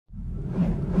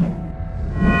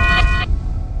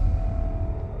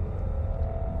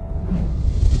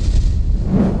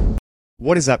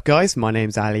What is up, guys? My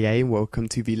name's Ali A and welcome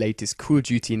to the latest Call of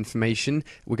Duty information.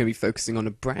 We're going to be focusing on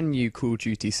a brand new Call of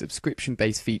Duty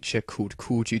subscription-based feature called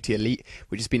Call of Duty Elite,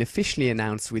 which has been officially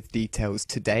announced with details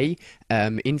today.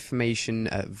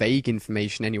 Vague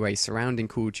information anyway, surrounding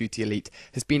Call of Duty Elite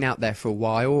has been out there for a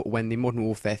while. When the Modern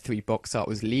Warfare 3 box art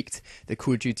was leaked, the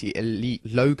Call of Duty Elite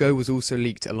logo was also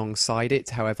leaked alongside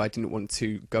it. However, I didn't want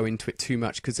to go into it too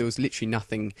much because there was literally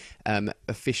nothing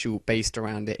official based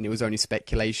around it, and it was only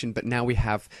speculation. But now we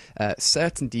have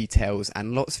certain details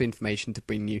and lots of information to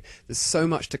bring you. There's so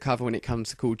much to cover when it comes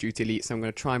to Call of Duty Elite, so I'm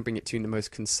going to try and bring it to you in the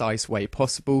most concise way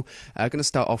possible. I'm going to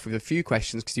start off with a few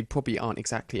questions because you probably aren't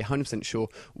exactly 100% sure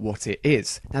what it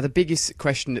is. Now, the biggest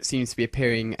question that seems to be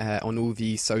appearing on all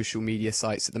the social media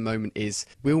sites at the moment is,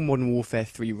 will Modern Warfare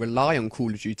 3 rely on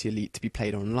Call of Duty Elite to be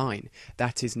played online?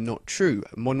 That is not true.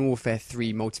 Modern Warfare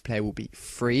 3 multiplayer will be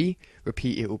free.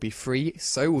 Repeat, it will be free.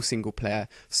 So will single player,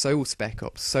 so will Spec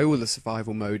Ops, so will the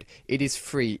survival mode. It is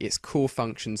free. Its core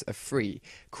functions are free.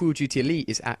 Call of Duty Elite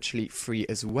is actually free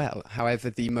as well.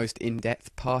 However, the most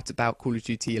in-depth part about Call of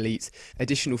Duty Elite,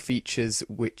 additional features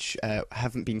which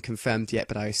haven't been confirmed yet,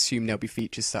 but I assume there'll be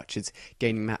features such as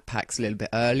gaining map packs a little bit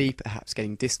early, perhaps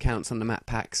getting discounts on the map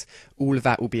packs. All of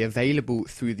that will be available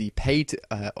through the paid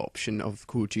option of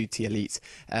Call of Duty Elite,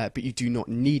 but you do not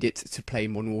need it to play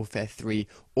Modern Warfare 3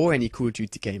 or any Call of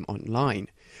Duty game online.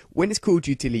 When is Call of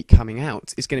Duty Elite coming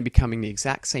out? It's going to be coming the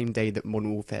exact same day that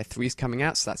Modern Warfare 3 is coming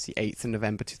out, so that's the 8th of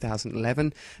November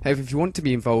 2011. However, if you want to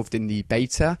be involved in the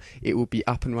beta, it will be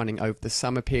up and running over the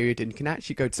summer period, and you can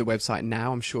actually go to the website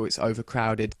now. I'm sure it's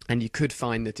overcrowded, and you could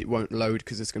find that it won't load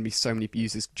because there's going to be so many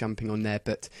users jumping on there,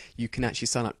 but you can actually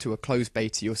sign up to a closed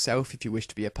beta yourself if you wish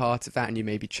to be a part of that, and you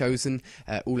may be chosen.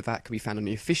 All of that can be found on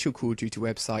the official Call of Duty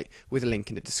website with a link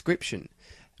in the description.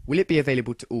 Will it be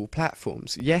available to all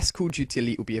platforms? Yes, Call of Duty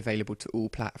Elite will be available to all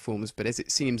platforms, but as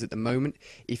it seems at the moment,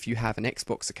 if you have an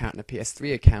Xbox account and a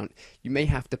PS3 account, you may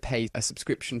have to pay a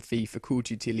subscription fee for Call of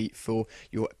Duty Elite for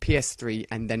your PS3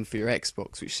 and then for your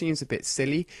Xbox, which seems a bit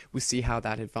silly. We'll see how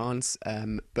that advances,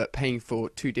 but paying for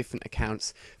two different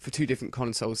accounts for two different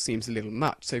consoles seems a little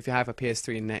much. So if you have a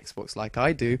PS3 and an Xbox like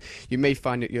I do, you may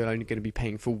find that you're only going to be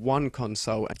paying for one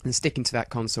console and sticking to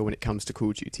that console when it comes to Call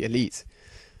of Duty Elite.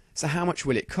 So how much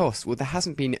will it cost? Well, there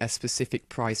hasn't been a specific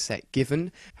price set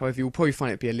given. However, you'll probably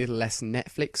find it be a little less than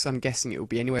Netflix. So I'm guessing it will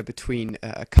be anywhere between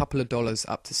a couple of dollars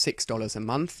up to $6 a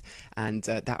month, and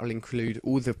that will include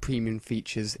all the premium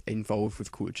features involved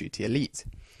with Call of Duty Elite.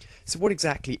 So what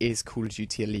exactly is Call of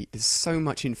Duty Elite? There's so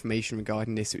much information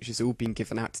regarding this which has all been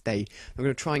given out today. I'm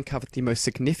going to try and cover the most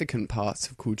significant parts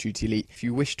of Call of Duty Elite. If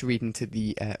you wish to read into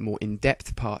the more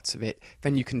in-depth parts of it,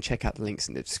 then you can check out the links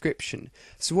in the description.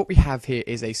 So what we have here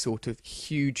is a sort of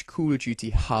huge Call of Duty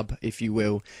hub, if you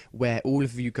will, where all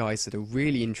of you guys that are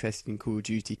really interested in Call of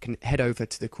Duty can head over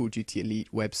to the Call of Duty Elite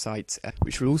website,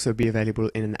 which will also be available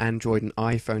in an Android and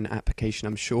iPhone application,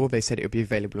 I'm sure. They said it will be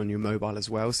available on your mobile as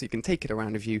well, so you can take it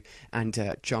around with you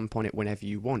and jump on it whenever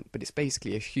you want. But it's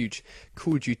basically a huge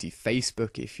Call of Duty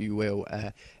Facebook, if you will,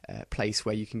 place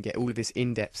where you can get all of this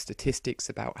in-depth statistics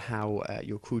about how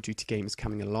your Call of Duty game is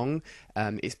coming along.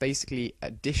 It's basically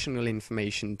additional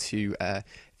information to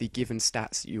the given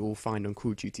stats that you all find on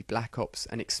Call of Duty Black Ops,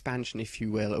 an expansion, if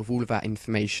you will, of all of that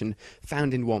information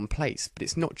found in one place. But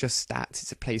it's not just stats,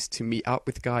 it's a place to meet up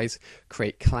with guys,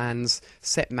 create clans,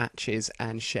 set matches,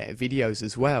 and share videos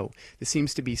as well. There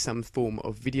seems to be some form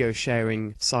of video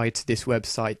sharing side to this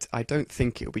website. I don't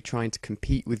think it will be trying to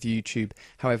compete with YouTube.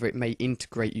 However, it may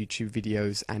integrate YouTube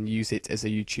videos and use it as a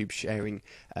YouTube sharing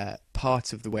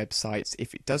part of the website.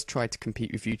 If it does try to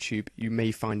compete with YouTube, you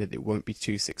may find that it won't be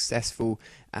too successful,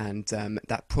 and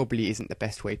that probably isn't the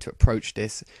best way to approach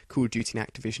this. Call of Duty and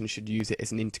Activision should use it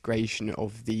as an integration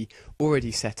of the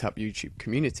already set up YouTube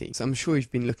community. So I'm sure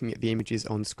you've been looking at the images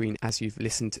on screen as you've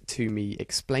listened to me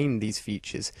explain these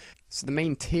features. So the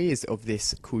main tiers of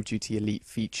this Call of Duty Elite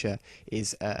feature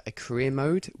is a career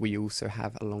mode. We also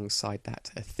have alongside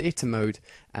that a theatre mode,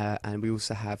 and we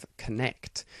also have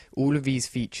Connect. All of these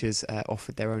features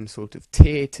offer their own sort of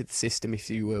tier to the system, if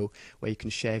you will, where you can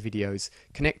share videos,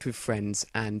 connect with friends,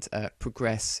 and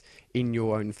progress in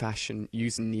your own fashion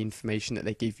using the information that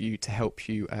they give you to help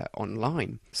you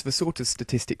online. So the sort of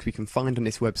statistics we can find on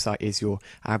this website is your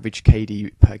average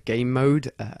KD per game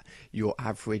mode, your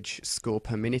average score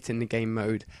per minute in the game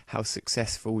mode, how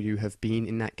successful you have been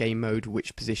in that game mode,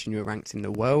 which position you're ranked in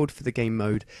the world for the game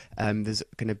mode. There's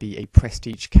going to be a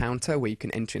prestige counter where you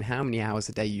can enter in how many hours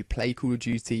a day you play Call of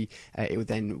Duty. It will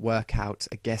then work out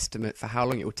a guesstimate for how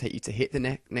long it will take you to hit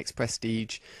the next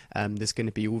prestige. There's going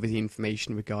to be all the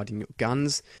information regarding your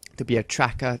guns. There'll be a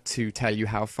tracker to tell you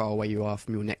how far away you are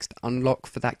from your next unlock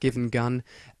for that given gun.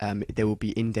 There will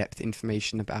be in-depth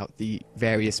information about the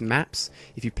various maps.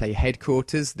 If you play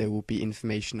headquarters, there will be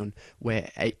information on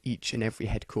where each and every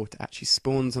headquarter actually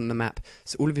spawns on the map.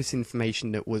 So all of this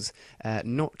information that was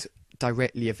not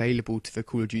directly available to the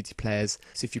Call of Duty players.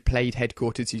 So if you played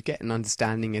headquarters, you get an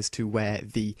understanding as to where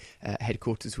the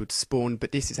headquarters would spawn,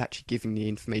 but this is actually giving the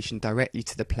information directly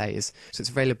to the players. So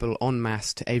it's available en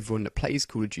masse to everyone that plays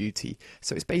Call of Duty.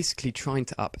 So it's basically trying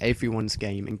to up everyone's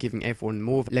game and giving everyone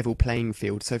more of a level playing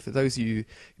field. So for those of you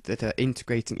that are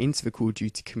integrating into the Call of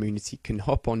Duty community, can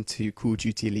hop onto Call of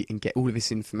Duty Elite and get all of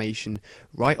this information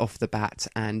right off the bat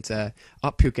and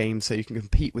up your game so you can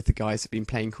compete with the guys that have been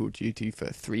playing Call of Duty for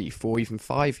 3, 4, even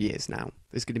 5 years now.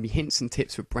 There's going to be hints and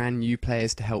tips for brand new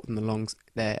players to help them along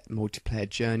their multiplayer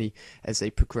journey as they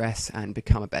progress and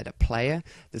become a better player.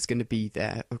 There's going to be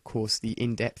there, of course, the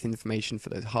in-depth information for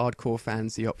those hardcore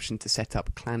fans, the option to set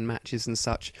up clan matches and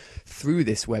such through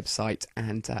this website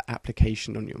and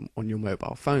application on your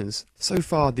mobile phones. So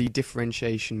far, the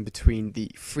differentiation between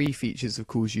the free features of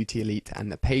Call of Duty Elite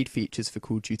and the paid features for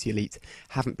Call of Duty Elite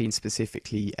haven't been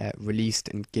specifically released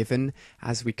and given,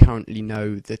 as we currently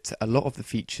know that a lot of the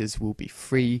features will be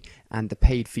free and the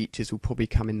paid features will probably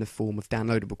come in the form of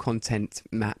downloadable content,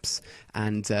 maps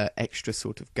and extra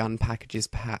sort of gun packages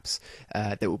perhaps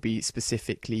that will be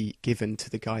specifically given to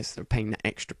the guys that are paying that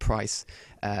extra price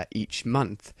each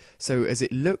month. So as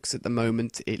it looks at the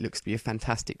moment, it looks to be a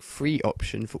fantastic free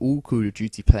option for all Call of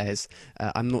Duty players.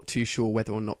 I'm not too sure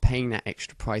whether or not paying that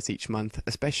extra price each month,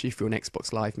 especially if you're an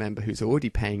Xbox Live member who's already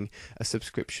paying a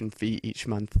subscription fee each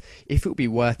month, if it will be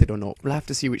worth it or not. We'll have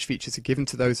to see which features are given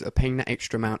to those that are paying that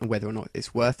extra amount and whether or not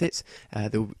it's worth it.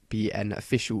 There will be an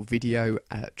official video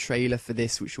trailer for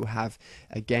this, which will have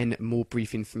again more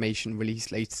brief information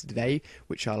released later today,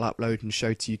 which I'll upload and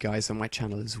show to you guys on my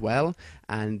channel as well.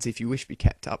 And if you wish to be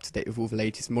kept up to date with all the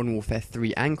latest Modern Warfare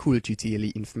 3 and Call of Duty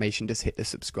Elite information, just hit the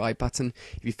subscribe button.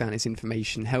 If you found this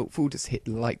information helpful, just hit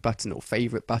the like button or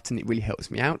favourite button. It really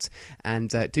helps me out. And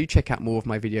do check out more of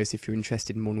my videos if you're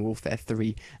interested in Modern Warfare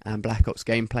 3 and Black Ops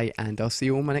gameplay, and I'll see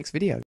you all in my next video.